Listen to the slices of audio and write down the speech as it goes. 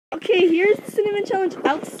Okay, here's the cinnamon challenge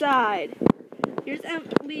outside. Here's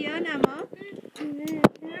Leah and Emma. Cinnamon.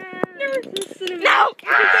 No!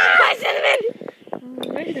 My cinnamon!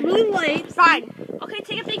 It's really light. Fine. Okay,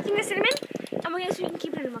 take a big thing of cinnamon, and we're gonna so you can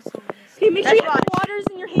keep it in the muscle. Okay, make sure you have waters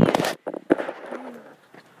in your hand.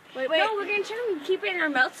 Wait. No, we're gonna try to keep it in our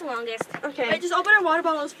mouths the longest. Okay. Wait, just open our water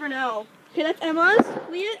bottles for now. Okay, that's Emma's.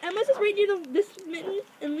 Emma's is right near this mitten,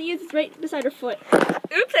 and Leah's is right beside her foot.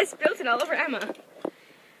 Oops, I spilled it all over Emma.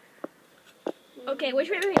 Okay, which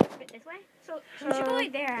way are we going to spit? This way? So we should go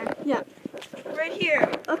right there. Yeah. Right here.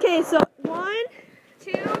 Okay, so 1,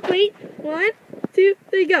 2. wait, 1, 2,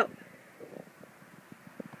 there you go.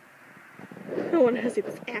 I want to see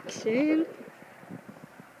this action.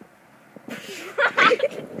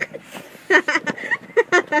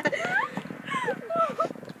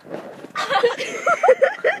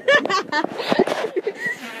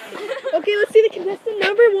 Okay, let's see the contestant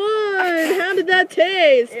number 1. How did that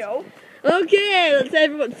taste? Ew. Okay, let's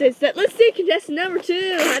everyone taste that. Let's see contestant number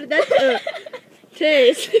 2. How did that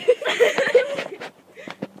taste?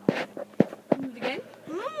 Again?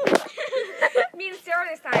 Me and Sarah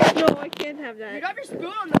this time. No, I can't have You that. got your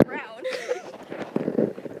spoon on the ground.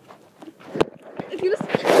 It's gonna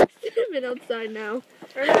smell like cinnamon outside now.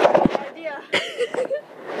 idea.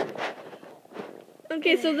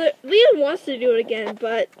 Okay, so Leah wants to do it again,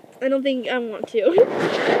 but I don't think I want to.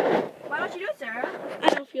 Why don't you do it, Sarah? I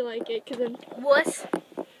don't feel like it, because then... Wuss.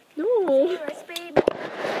 No. Wuss, babe.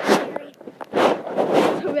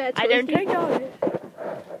 So bad. I didn't take on it.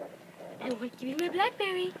 I want to give you my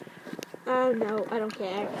blackberry. Oh, no, I don't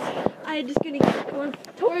care. I'm just gonna get one.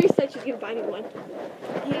 Tori said she's gonna buy me one.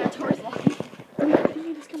 Yeah, Tori's lucky. I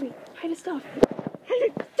think he's coming. Hide his stuff.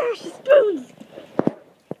 Hide the stash the spoons!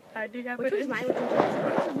 I do have Which one's mine? Which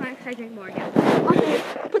one's mine? Because I drink more again. Okay,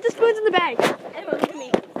 put the spoons in the bag. Emma, look at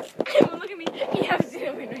me. Emma, look at me. You have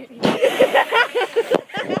cinnamon right here.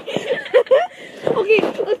 Okay,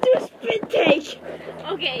 let's do a spin take.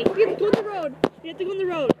 Okay. Okay, let's go on the road. We have to go on the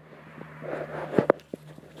road.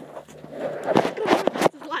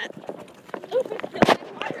 This is left.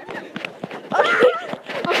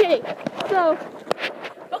 Okay, so...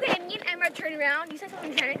 Okay, me and Emma turn around. You said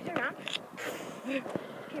something, turn around. Okay,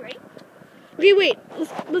 ready? Okay, wait.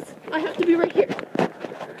 Let's. I have to be right here.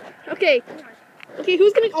 Okay. Okay,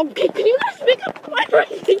 who's gonna? Okay, can you guys make up my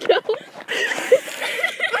right to go?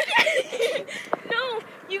 No,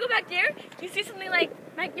 you go back there. You see something like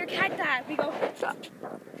your cat died. We go. Stop.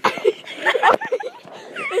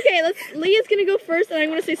 Okay, Leah's gonna go first, and I'm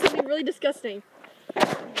gonna say something really disgusting.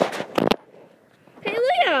 Hey,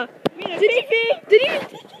 Leah.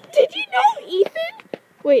 Did you know Ethan?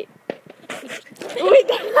 Wait. Wait.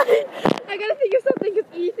 I gotta think of something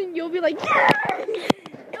because Ethan, you'll be like.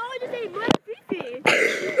 No, I just ate my pee-pee.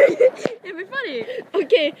 It'd be funny.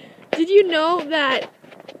 Okay, did you know that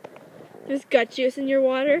there's gut juice in your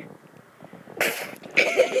water?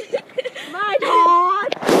 My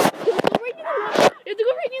God. You have to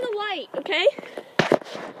go right near the light, okay?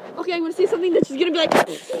 Okay, I'm gonna say something that's just gonna be like.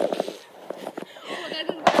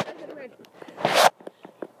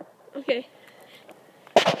 Okay.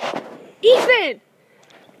 Ethan!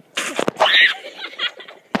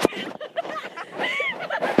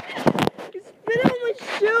 You spit it on my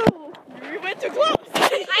shoe! You went too close.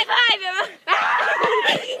 High five, Emma.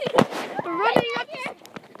 I'm running up here!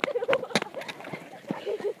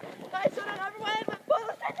 I should have never wanted my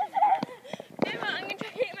bottle. Emma, I'm gonna try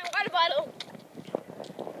to hit my water bottle.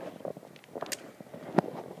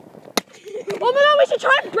 Oh my God, we should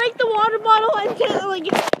try and break the water bottle until it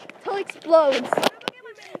explodes.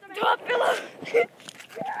 Drop pillow.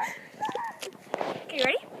 Okay,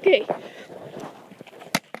 ready? Okay.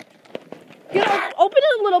 Open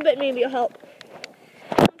it a little bit, maybe it'll help.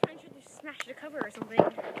 Sometimes you just smash the cover or something.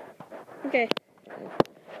 Okay.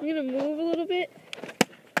 I'm gonna move a little bit.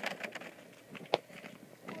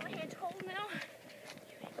 Oh, my hand's cold now.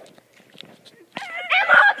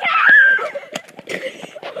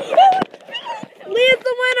 Leah's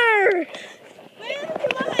the winner!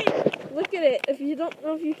 Look at it. If you don't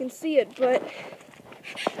know if you can see it, but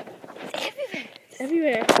it's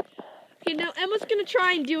everywhere. Okay, now Emma's gonna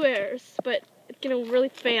try and do hers, but it's gonna really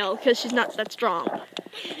fail because she's not that strong.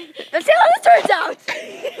 Let's see how this turns out.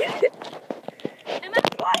 Emma,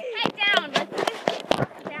 head down. Let's do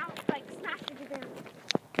this down, like smash it down.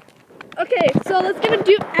 Okay, so let's gonna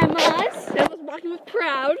do Emma's. Emma's walking with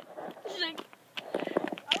proud. She's like,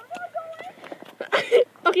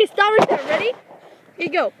 okay, stop right there. Ready? Here you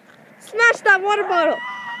go. Smash that water bottle.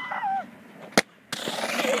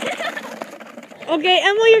 Okay,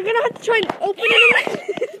 Emma, you're gonna have to try and open it.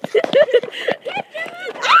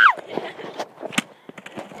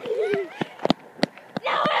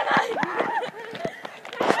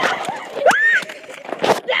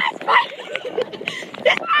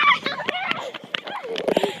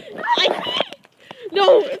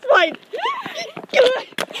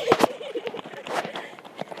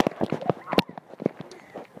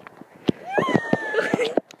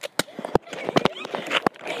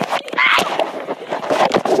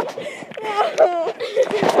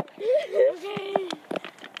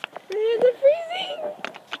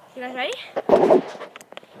 You guys ready?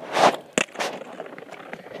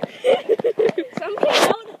 Some came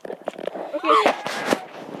out.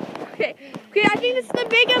 Okay, I think this is the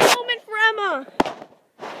biggest moment for Emma.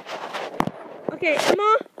 Okay,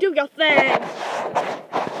 Emma, do your thing.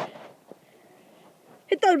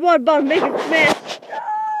 Hit that water bottle, make it smash.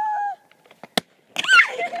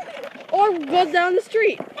 Or go down the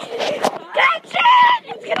street. Catch it!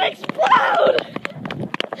 It's gonna explode!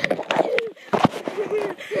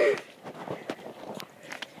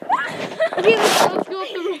 Okay, let's go up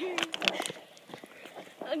the room.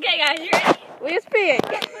 Okay, guys, you ready? Leah's peeing.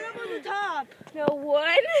 Put them on the top. No,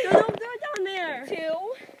 1, No, do it down there. 2,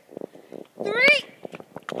 3.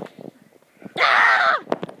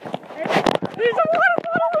 There's a water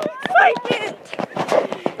bottle of excitement!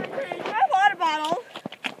 My water bottle.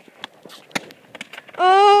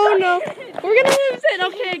 Oh no, we're gonna lose it.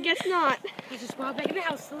 Okay, I guess not. Let's just walk back in the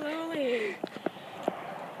house slowly.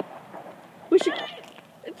 We should.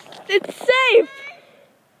 It's safe.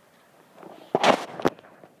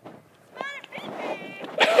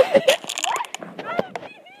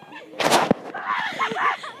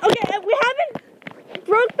 Okay, we haven't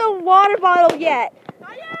broke the water bottle yet.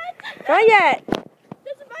 Not yet. Not yet.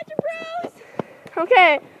 There's a bunch of bros.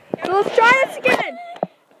 Okay, so let's try this again.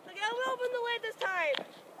 Okay, I'll open the lid this time.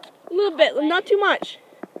 A little bit, not too much.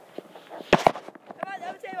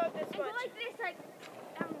 I would say about this Go much. like this, like,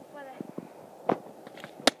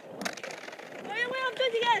 Wait, I'm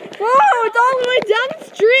doing it again. Whoa, it's all the way down the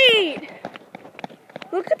street.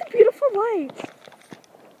 Look at the beautiful lights.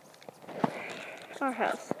 Our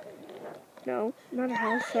house. No, not a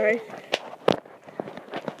house, sorry.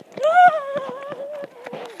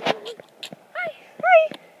 Hi.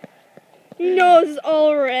 Your nose is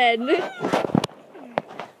all red. wait.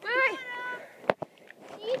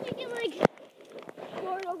 See if you can, like,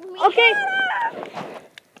 pour it over me. Okay.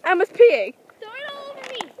 Emma's peeing. Throw it all over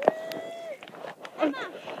me.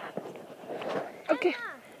 Okay.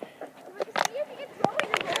 See if you can throw it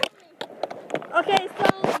over me. Okay, so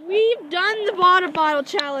we've done the water bottle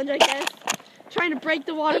challenge, I guess. Trying to break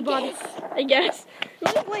the water bottle, I guess.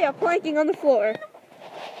 Look, Leah planking on the floor.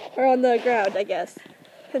 Or on the ground, I guess.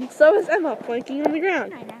 And so is Emma planking on the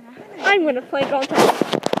ground. I'm gonna plank on top.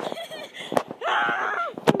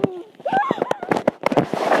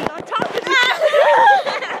 On top of each other.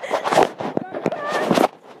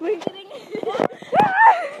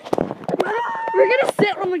 We're gonna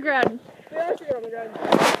sit on the ground. We are sitting on the ground.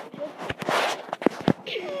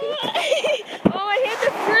 Oh, I hit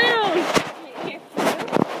the fruit!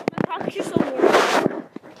 My pockets are so warm.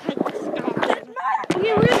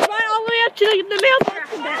 Okay, we're gonna run all the way up to the mailbox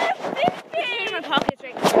and back. In my pockets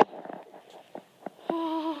right now.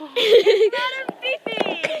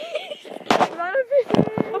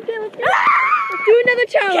 Okay, let's go. Let's do another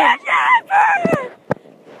challenge.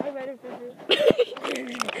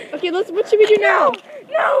 Okay, what should we do now?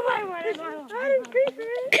 No, my water bottle.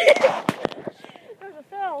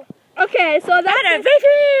 Okay, so that's it.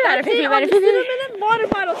 That's it on the cinnamon water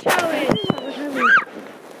bottle challenge.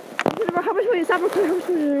 How much money? Stop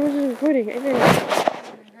recording.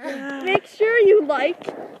 Make sure you like,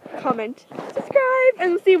 comment, subscribe,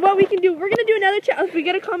 and see what we can do. We're gonna do another challenge. If we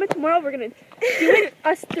get a comment tomorrow, we're gonna do it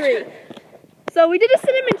us 3. So we did a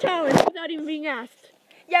cinnamon challenge without even being asked.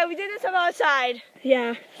 Yeah, we did this from outside.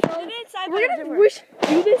 Yeah. We did inside, but We it didn't work. should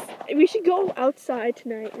do this. We should go outside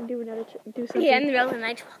tonight and do do something. Yeah, in the middle of the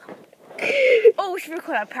night. Oh, we should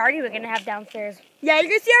record a party we're gonna have downstairs. Yeah, you're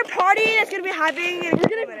gonna see our party that's gonna be happening in a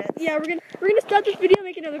couple minutes. Yeah, we're gonna start this video and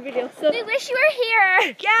make another video. So We wish you were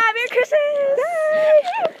here. Yeah, Merry Christmas!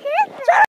 bye.